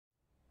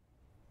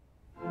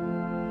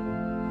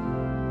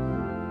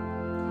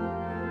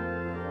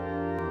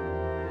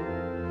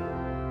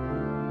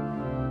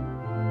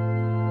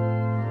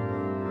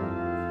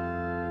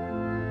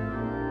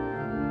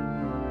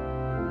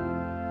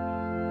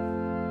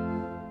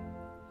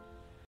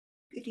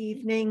Good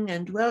evening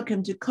and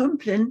welcome to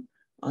Compline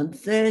on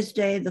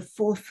Thursday, the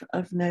 4th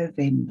of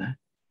November.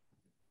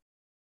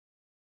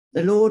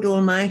 The Lord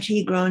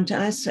Almighty grant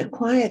us a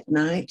quiet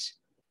night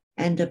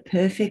and a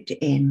perfect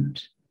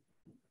end.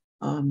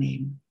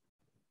 Amen.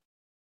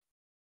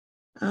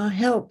 Our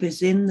help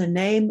is in the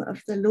name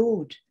of the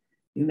Lord,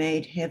 who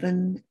made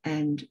heaven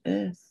and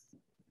earth.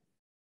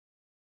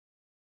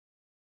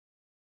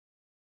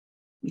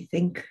 We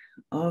think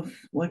of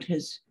what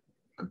has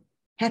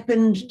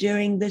happened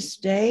during this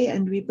day,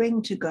 and we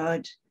bring to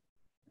God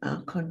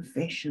our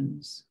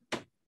confessions.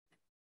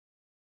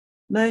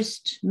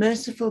 Most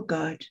merciful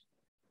God,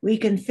 we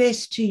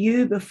confess to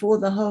you before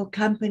the whole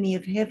company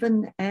of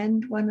heaven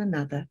and one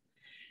another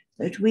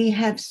that we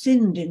have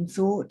sinned in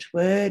thought,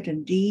 word,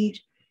 and deed,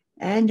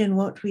 and in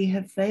what we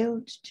have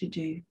failed to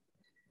do.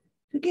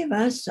 Forgive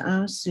us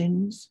our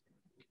sins,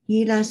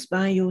 heal us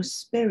by your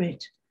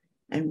Spirit,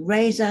 and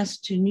raise us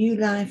to new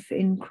life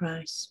in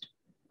Christ.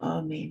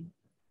 Amen.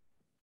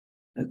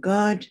 O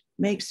God,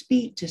 make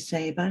speed to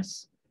save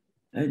us.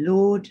 O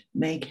Lord,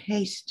 make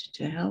haste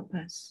to help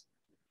us.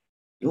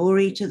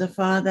 Glory to the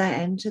Father,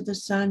 and to the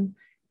Son,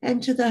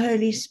 and to the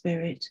Holy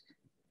Spirit,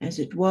 as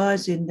it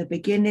was in the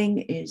beginning,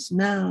 is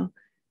now,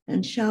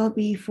 and shall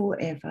be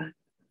forever.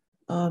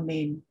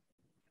 Amen.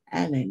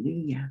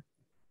 Alleluia.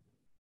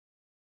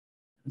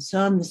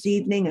 Psalm this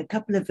evening, a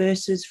couple of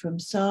verses from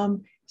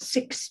Psalm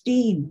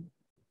 16.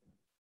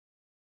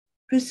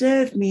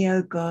 Preserve me,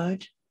 O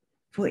God,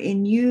 for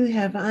in you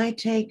have I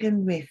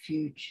taken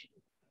refuge.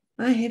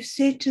 I have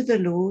said to the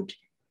Lord,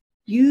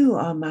 you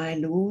are my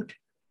Lord.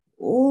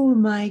 All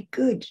my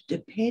good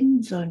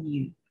depends on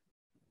you.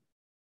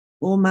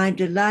 All my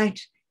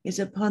delight is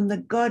upon the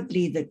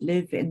godly that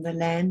live in the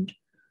land,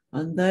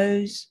 on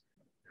those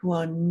who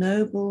are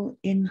noble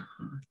in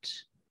heart.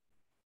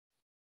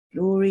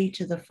 Glory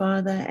to the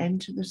Father,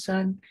 and to the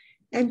Son,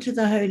 and to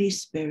the Holy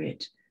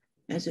Spirit,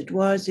 as it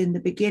was in the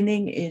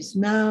beginning, is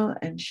now,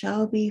 and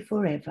shall be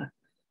forever.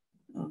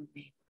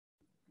 Amen.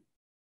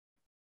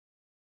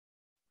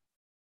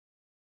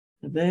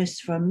 A verse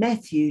from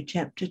Matthew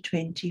chapter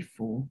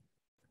 24.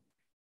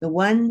 The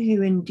one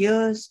who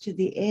endures to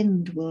the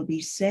end will be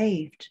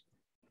saved,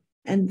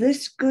 and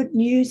this good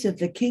news of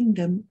the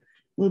kingdom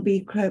will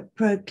be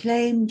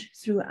proclaimed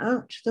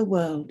throughout the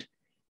world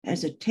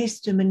as a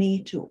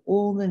testimony to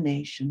all the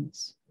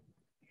nations.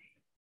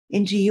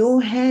 Into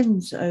your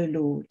hands, O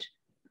Lord,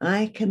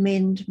 I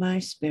commend my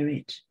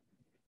spirit.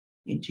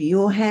 Into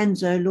your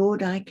hands, O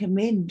Lord, I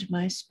commend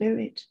my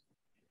spirit.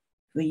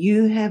 For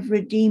you have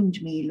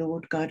redeemed me,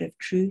 Lord God of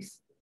truth.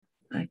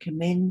 I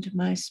commend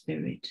my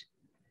spirit.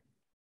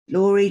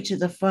 Glory to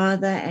the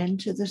Father, and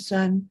to the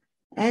Son,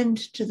 and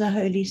to the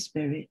Holy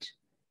Spirit.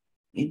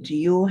 Into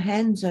your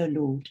hands, O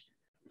Lord,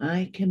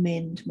 I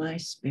commend my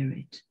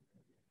spirit.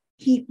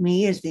 Keep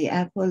me as the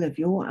apple of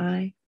your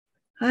eye.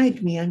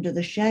 Hide me under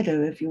the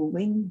shadow of your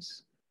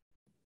wings.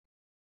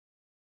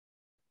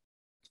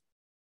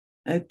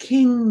 O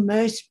King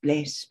most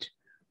blessed,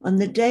 on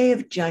the day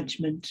of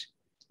judgment,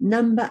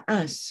 number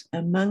us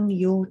among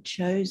your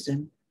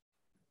chosen.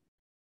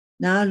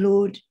 Now,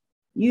 Lord,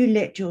 you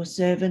let your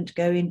servant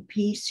go in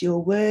peace.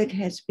 Your word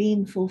has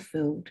been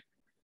fulfilled.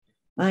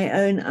 My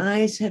own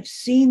eyes have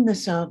seen the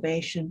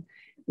salvation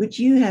which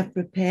you have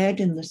prepared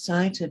in the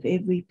sight of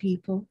every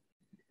people,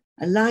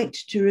 a light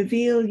to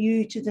reveal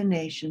you to the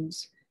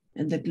nations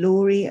and the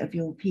glory of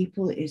your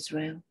people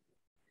Israel.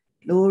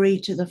 Glory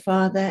to the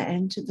Father,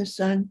 and to the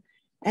Son,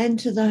 and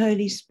to the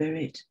Holy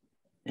Spirit,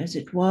 as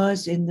it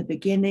was in the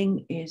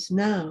beginning, is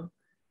now,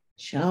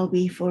 shall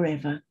be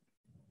forever.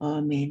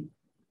 Amen.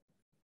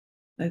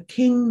 O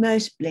King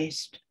most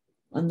blessed,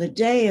 on the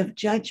day of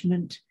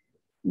judgment,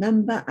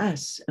 number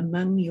us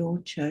among your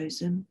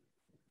chosen.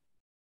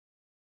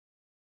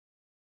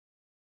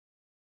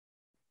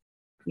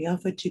 We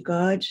offer to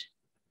God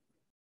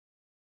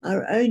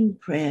our own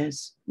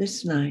prayers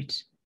this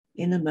night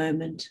in a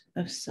moment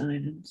of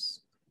silence.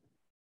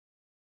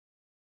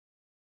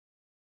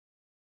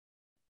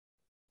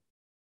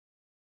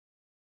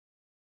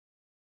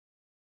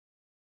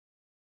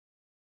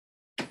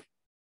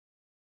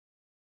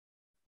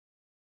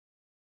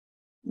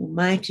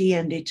 Almighty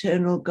and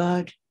eternal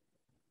God,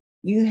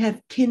 you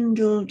have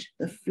kindled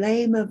the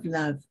flame of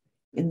love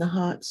in the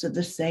hearts of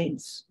the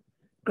saints.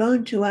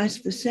 Grant to us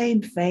the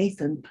same faith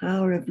and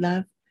power of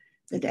love,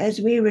 that as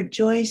we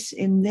rejoice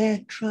in their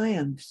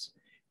triumphs,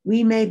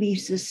 we may be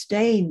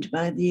sustained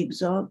by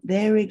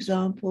their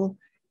example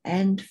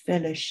and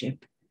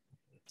fellowship.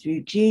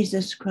 Through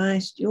Jesus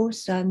Christ, your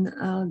Son,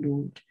 our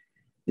Lord,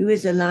 who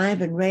is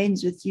alive and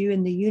reigns with you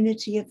in the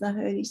unity of the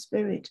Holy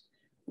Spirit,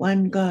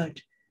 one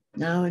God,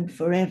 now and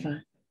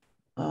forever.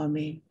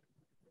 Amen.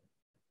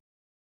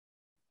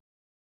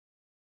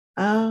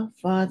 Our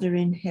Father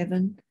in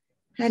heaven,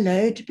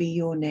 hallowed be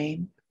your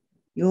name.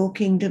 Your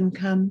kingdom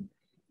come,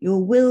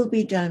 your will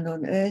be done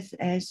on earth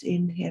as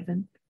in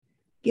heaven.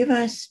 Give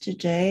us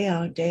today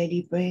our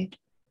daily bread.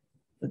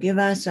 Forgive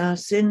us our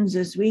sins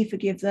as we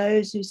forgive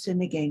those who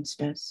sin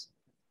against us.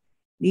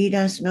 Lead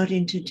us not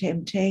into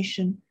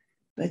temptation,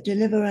 but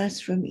deliver us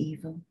from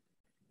evil.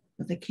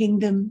 For the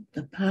kingdom,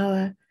 the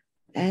power,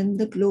 and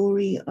the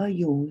glory are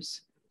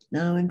yours,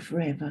 now and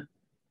forever.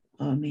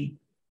 Amen.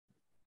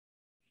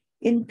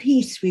 In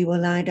peace we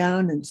will lie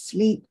down and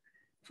sleep,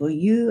 for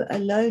you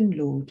alone,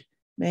 Lord,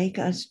 make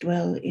us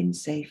dwell in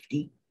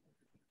safety.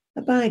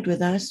 Abide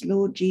with us,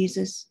 Lord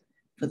Jesus,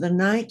 for the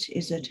night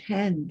is at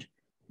hand,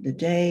 the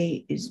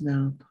day is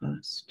now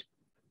past.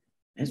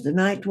 As the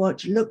night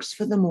watch looks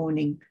for the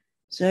morning,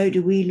 so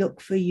do we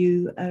look for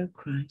you, O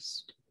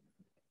Christ.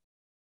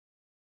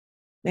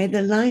 May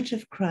the light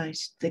of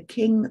Christ, the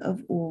King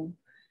of all,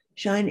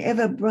 shine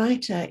ever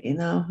brighter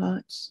in our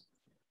hearts,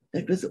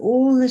 that with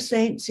all the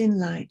saints in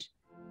light,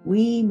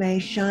 we may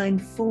shine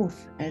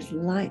forth as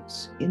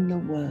lights in the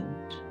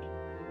world.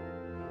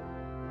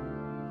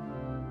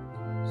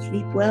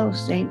 Sleep well,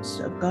 saints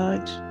of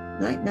God.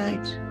 Night,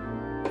 night.